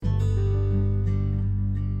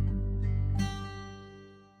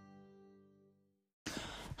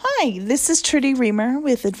Hi, this is Trudy Reamer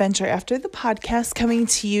with Adventure After the podcast coming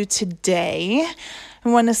to you today. I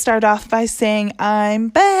want to start off by saying I'm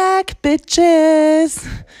back, bitches.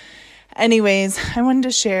 Anyways, I wanted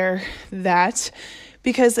to share that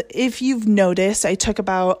because if you've noticed, I took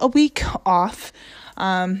about a week off,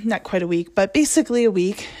 not quite a week, but basically a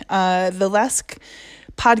week. The last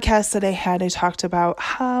podcast that I had, I talked about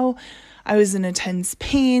how I was in intense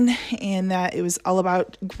pain and that it was all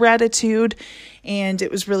about gratitude, and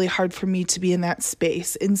it was really hard for me to be in that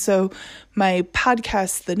space. And so my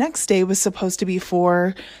podcast the next day was supposed to be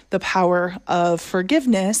for the power of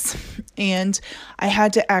forgiveness, and I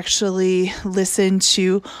had to actually listen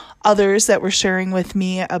to others that were sharing with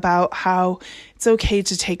me about how it's okay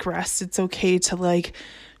to take rest. It's okay to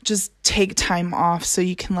just take time off so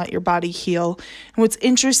you can let your body heal. And what's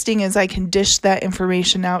interesting is I can dish that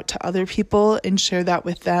information out to other people and share that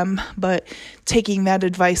with them, but taking that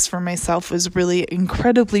advice for myself was really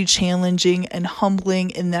incredibly challenging and humbling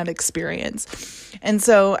in that experience. And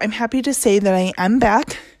so I'm happy to say that I am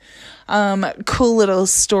back. Cool little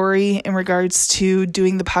story in regards to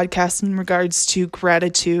doing the podcast in regards to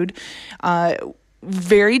gratitude.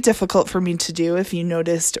 Very difficult for me to do, if you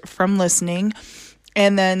noticed from listening.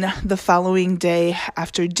 And then the following day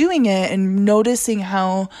after doing it and noticing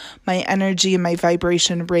how my energy and my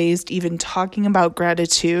vibration raised, even talking about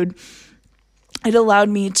gratitude, it allowed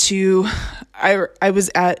me to, I was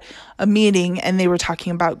at a meeting and they were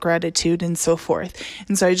talking about gratitude and so forth.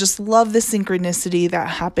 And so I just love the synchronicity that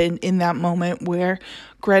happened in that moment where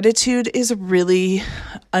gratitude is really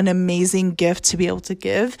an amazing gift to be able to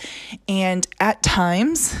give. And at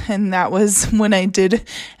times, and that was when I did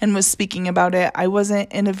and was speaking about it, I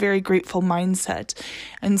wasn't in a very grateful mindset.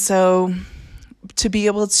 And so to be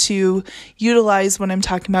able to utilize what I'm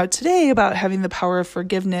talking about today about having the power of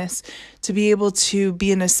forgiveness, to be able to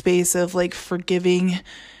be in a space of forgiving,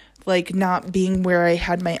 not being where I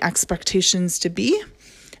had my expectations to be,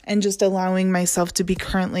 and just allowing myself to be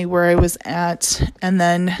currently where I was at, and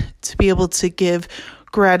then to be able to give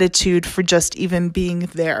gratitude for just even being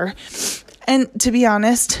there. And to be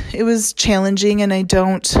honest, it was challenging, and I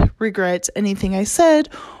don't regret anything I said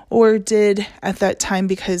or did at that time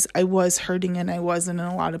because I was hurting and I was in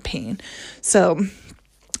a lot of pain. So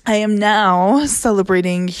I am now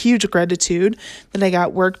celebrating huge gratitude that I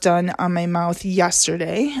got work done on my mouth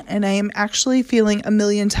yesterday, and I am actually feeling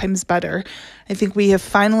 1,000,000 times better. I think we have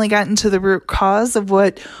finally gotten to the root cause of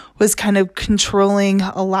what was kind of controlling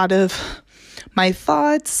a lot of my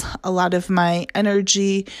thoughts, a lot of my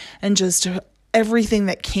energy, and just everything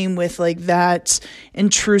that came with that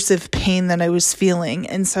intrusive pain that I was feeling.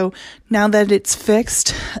 And so now that it's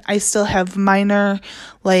fixed, I still have minor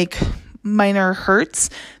hurts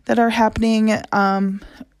that are happening,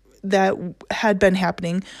 that had been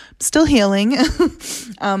happening, still healing.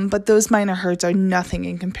 But those minor hurts are nothing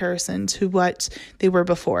in comparison to what they were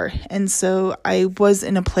before. And so I was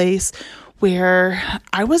in a place where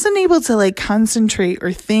I wasn't able to concentrate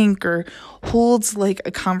or think or hold a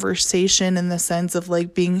conversation in the sense of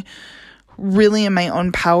being really in my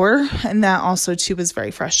own power. And that also too was very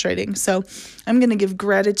frustrating. So I'm going to give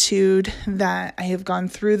gratitude that I have gone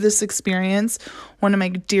through this experience. One of my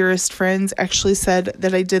dearest friends actually said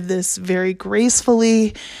that I did this very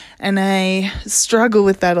gracefully, and I struggle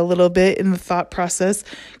with that a little bit in the thought process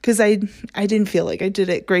because I didn't feel like I did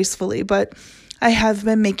it gracefully, but I have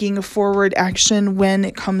been making a forward action when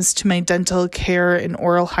it comes to my dental care and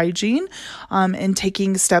oral hygiene, and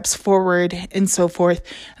taking steps forward and so forth.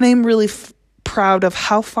 And I'm really proud of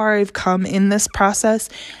how far I've come in this process.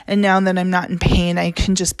 And now that I'm not in pain, I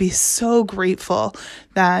can just be so grateful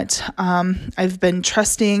that I've been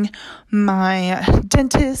trusting my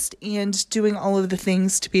dentist and doing all of the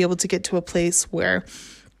things to be able to get to a place where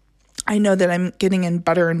I know that I'm getting in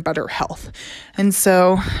better and better health. And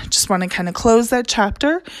so just want to kind of close that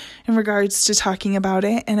chapter in regards to talking about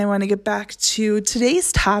it. And I want to get back to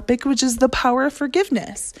today's topic, which is the power of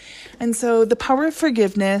forgiveness. And so the power of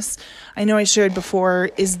forgiveness, I know I shared before,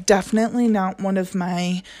 is definitely not one of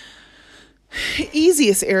my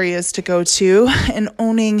easiest areas to go to, and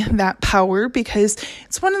owning that power, because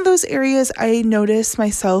it's one of those areas I notice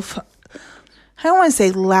myself, I don't want to say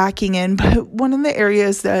lacking in, but one of the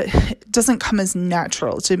areas that doesn't come as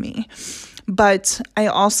natural to me. But I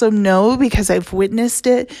also know, because I've witnessed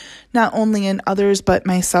it, not only in others, but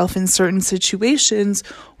myself in certain situations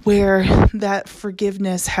where that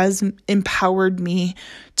forgiveness has empowered me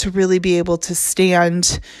to really be able to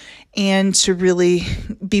stand and to really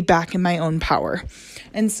be back in my own power.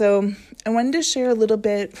 And so I wanted to share a little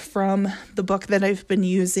bit from the book that I've been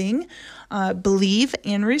using, Believe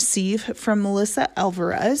and Receive, from Melissa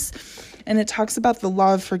Alvarez. and it talks about the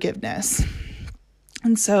law of forgiveness.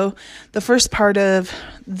 And so the first part of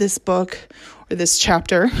this book, or this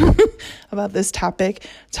chapter about this topic,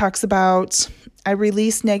 talks about, I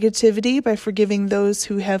release negativity by forgiving those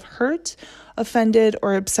who have hurt, offended,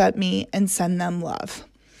 or upset me, and send them love.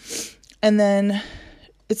 And then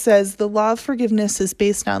it says, the law of forgiveness is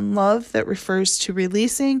based on love that refers to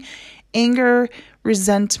releasing anger,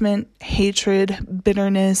 resentment, hatred,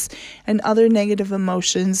 bitterness, and other negative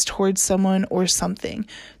emotions towards someone or something,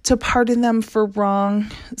 to pardon them for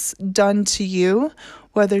wrongs done to you,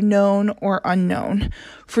 whether known or unknown.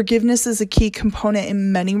 Forgiveness is a key component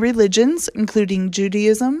in many religions, including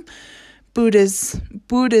Judaism,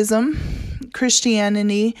 Buddhism,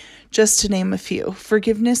 Christianity, just to name a few.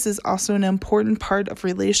 Forgiveness is also an important part of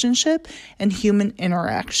relationship and human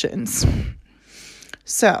interactions.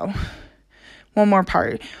 So, one more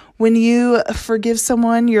part. When you forgive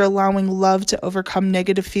someone, you're allowing love to overcome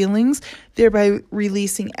negative feelings, thereby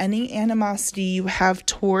releasing any animosity you have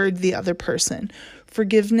toward the other person.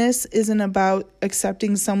 Forgiveness isn't about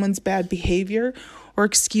accepting someone's bad behavior or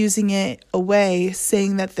excusing it away,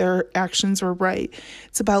 saying that their actions were right.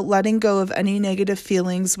 It's about letting go of any negative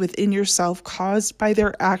feelings within yourself caused by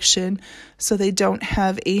their action so they don't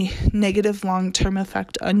have a negative long-term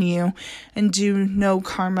effect on you, and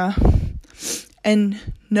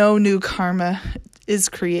no new karma is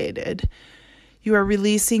created. You are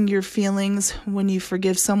releasing your feelings when you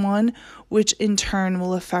forgive someone, which in turn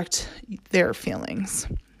will affect their feelings.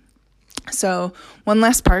 So, one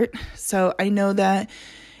last part. So, I know that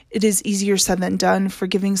it is easier said than done.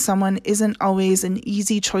 Forgiving someone isn't always an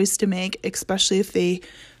easy choice to make, especially if they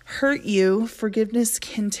hurt you. Forgiveness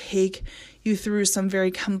can take you through some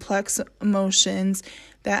very complex emotions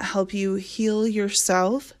that help you heal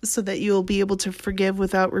yourself so that you will be able to forgive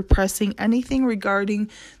without repressing anything regarding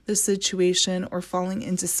the situation or falling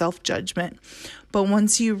into self-judgment. But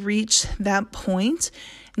once you reach that point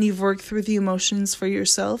and you've worked through the emotions for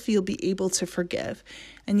yourself, you'll be able to forgive.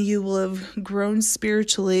 And you will have grown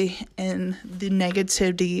spiritually, and the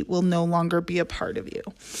negativity will no longer be a part of you.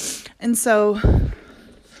 And so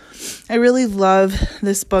I really love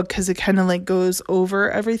this book because it kind of goes over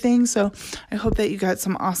everything. So I hope that you got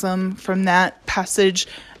some awesome from that passage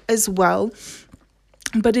as well.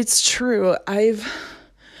 But it's true. I've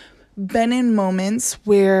been in moments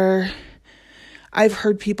where I've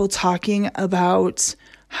heard people talking about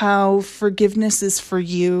how forgiveness is for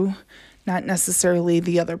you, not necessarily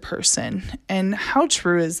the other person. And how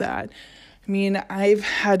true is that? I mean, I've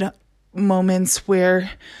had moments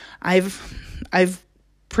where I've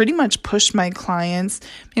pretty much pushed my clients,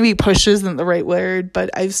 maybe push isn't the right word, but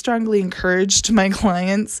I've strongly encouraged my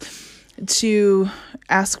clients to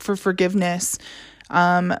ask for forgiveness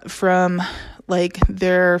from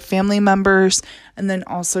their family members, and then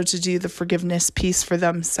also to do the forgiveness piece for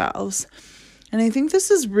themselves. And I think this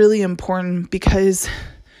is really important because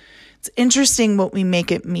it's interesting what we make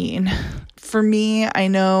it mean. For me, I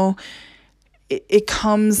know it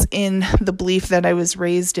comes in the belief that I was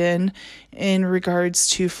raised in regards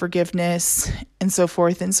to forgiveness and so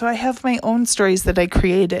forth. And so I have my own stories that I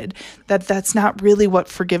created that's not really what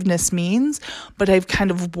forgiveness means, but I've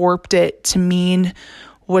kind of warped it to mean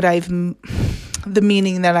the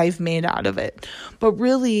meaning that I've made out of it. But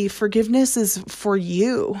really, forgiveness is for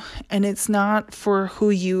you, and it's not for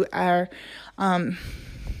who you are,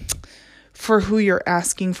 for who you're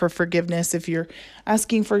asking for forgiveness. If you're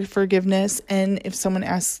asking for forgiveness and if someone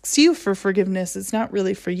asks you for forgiveness, it's not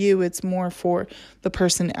really for you, it's more for the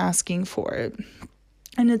person asking for it.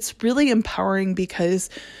 And it's really empowering because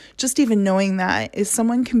just even knowing that is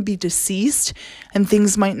someone can be deceased and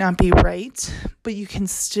things might not be right, but you can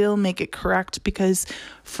still make it correct because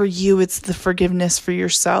for you, it's the forgiveness for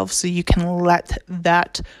yourself, so you can let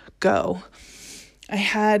that go. I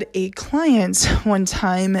had a client one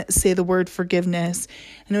time say the word forgiveness,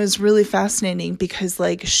 and it was really fascinating because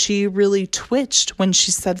she really twitched when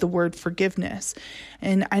she said the word forgiveness.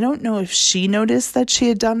 And I don't know if she noticed that she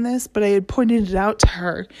had done this, but I had pointed it out to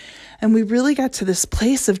her. And we really got to this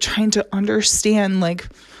place of trying to understand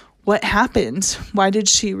what happened. Why did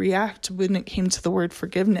she react when it came to the word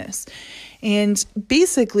forgiveness? And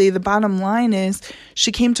basically, the bottom line is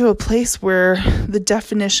she came to a place where the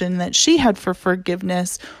definition that she had for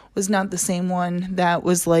forgiveness was not the same one that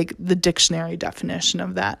was the dictionary definition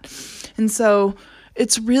of that. And so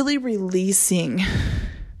it's really releasing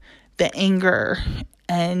the anger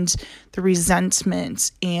and the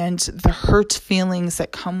resentment and the hurt feelings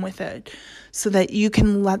that come with it so that you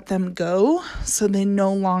can let them go so they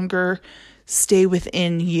no longer stay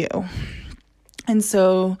within you. And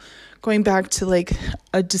so going back to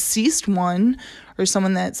a deceased one or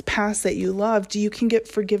someone that's passed that you loved, you can get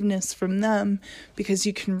forgiveness from them because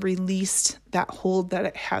you can release that hold that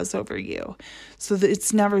it has over you. So that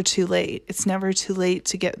it's never too late. It's never too late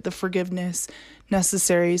to get the forgiveness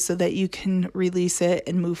necessary so that you can release it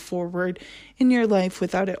and move forward in your life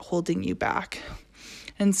without it holding you back.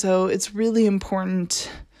 And so it's really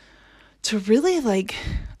important to really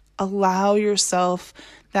allow yourself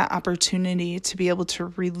that opportunity to be able to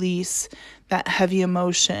release that heavy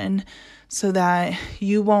emotion so that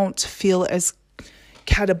you won't feel as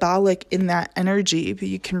catabolic in that energy, but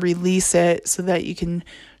you can release it so that you can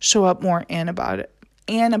show up more anabolically.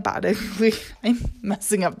 I'm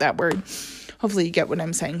messing up that word. Hopefully you get what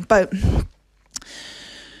I'm saying. But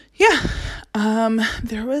yeah,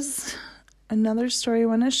 there was another story I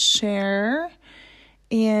want to share,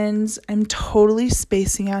 and I'm totally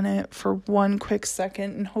spacing on it for one quick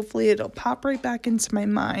second, and hopefully it'll pop right back into my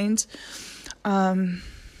mind.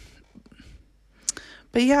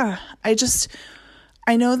 But yeah,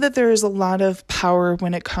 I know that there is a lot of power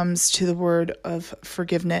when it comes to the word of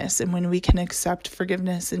forgiveness, and when we can accept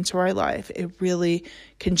forgiveness into our life, it really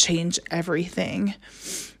can change everything.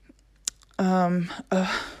 A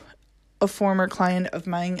former client of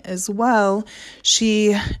mine as well,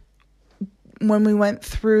 when we went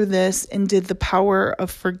through this and did the power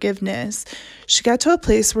of forgiveness, she got to a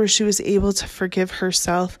place where she was able to forgive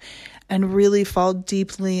herself and really fall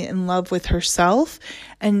deeply in love with herself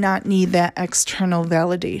and not need that external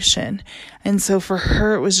validation. And so for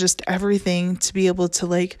her, it was just everything to be able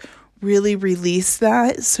to really release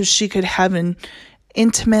that so she could have an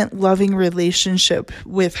intimate, loving relationship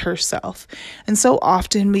with herself. And so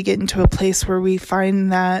often we get into a place where we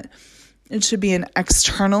find that it should be an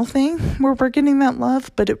external thing where we're getting that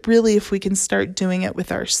love, but if we can start doing it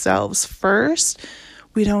with ourselves first,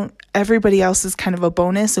 everybody else is kind of a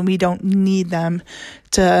bonus, and we don't need them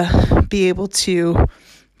to be able to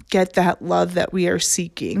get that love that we are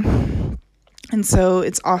seeking. And so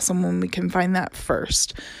it's awesome when we can find that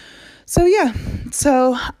first.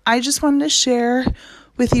 So I just wanted to share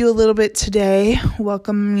with you a little bit today,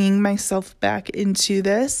 welcoming myself back into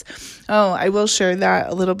this. Oh, I will share that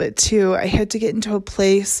a little bit too. I had to get into a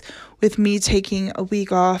place with me taking a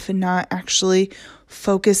week off and not actually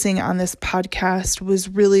focusing on this podcast was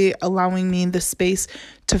really allowing me the space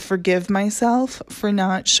to forgive myself for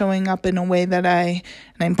not showing up in a way that and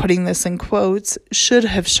I'm putting this in quotes, should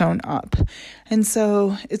have shown up. And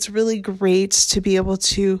so it's really great to be able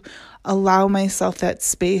to allow myself that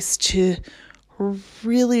space to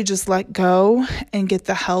really just let go and get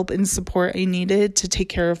the help and support I needed to take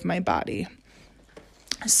care of my body.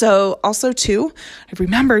 So also too, I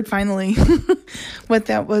remembered finally what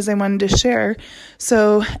that was I wanted to share.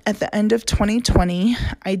 So at the end of 2020,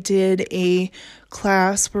 I did a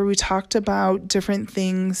class where we talked about different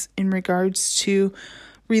things in regards to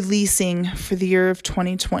releasing for the year of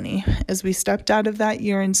 2020. As we stepped out of that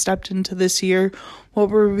year and stepped into this year, what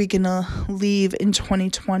were we going to leave in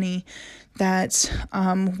 2020 that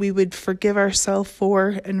we would forgive ourselves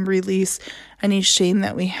for and release any shame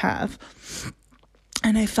that we have.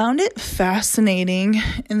 And I found it fascinating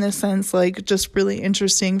in the sense, just really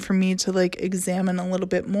interesting for me to examine a little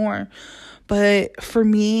bit more. But for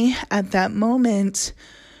me at that moment,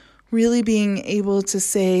 really being able to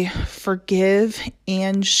say forgive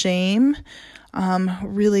and shame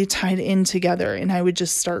really tied in together. And I would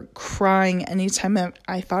just start crying anytime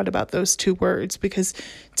I thought about those two words, because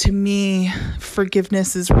to me,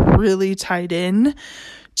 forgiveness is really tied in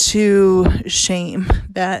to shame,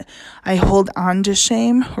 that I hold on to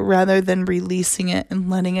shame rather than releasing it and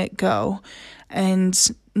letting it go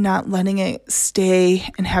and not letting it stay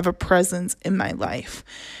and have a presence in my life.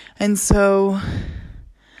 And so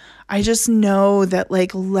I just know that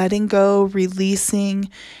letting go, releasing,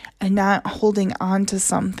 and not holding on to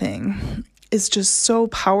something is just so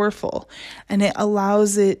powerful, and it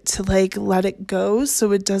allows it to let it go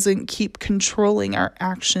so it doesn't keep controlling our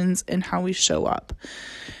actions and how we show up.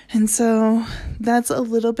 And so that's a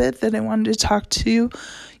little bit that I wanted to talk to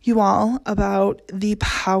you all about the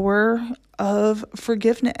power of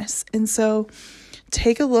forgiveness. And so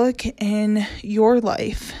take a look in your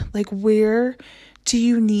life, where do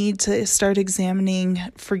you need to start examining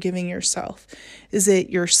forgiving yourself? Is it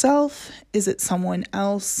yourself? Is it someone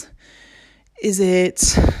else? Is it,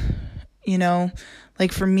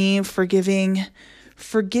 for me, forgiving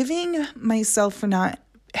myself for not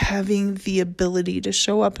having the ability to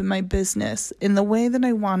show up in my business in the way that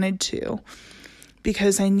I wanted to,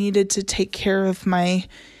 because I needed to take care of my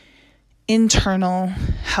internal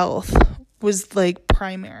health was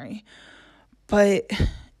primary. But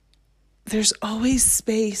there's always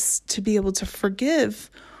space to be able to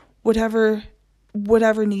forgive whatever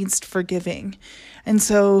whatever needs forgiving. And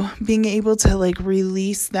so being able to like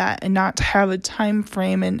release that and not to have a time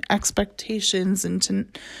frame and expectations, and to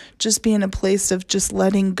just be in a place of just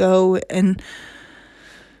letting go and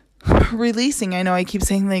releasing. I know I keep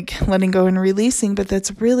saying like letting go and releasing, but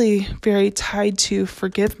that's really very tied to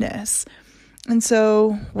forgiveness. And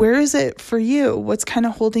so where is it for you? What's kind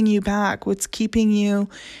of holding you back? What's keeping you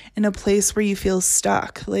in a place where you feel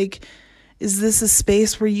stuck? Like, is this a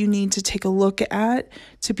space where you need to take a look at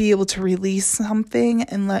to be able to release something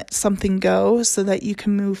and let something go so that you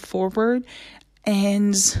can move forward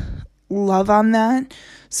and love on that,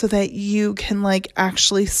 so that you can like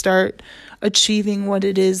actually start achieving what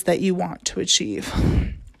it is that you want to achieve?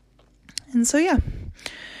 And so, yeah.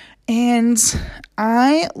 And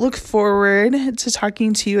I look forward to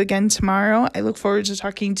talking to you again tomorrow. I look forward to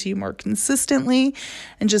talking to you more consistently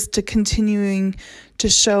and just to continuing to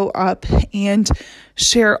show up and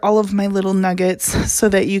share all of my little nuggets so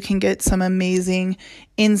that you can get some amazing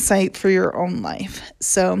insight for your own life.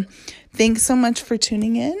 So thanks so much for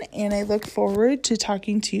tuning in, and I look forward to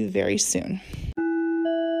talking to you very soon.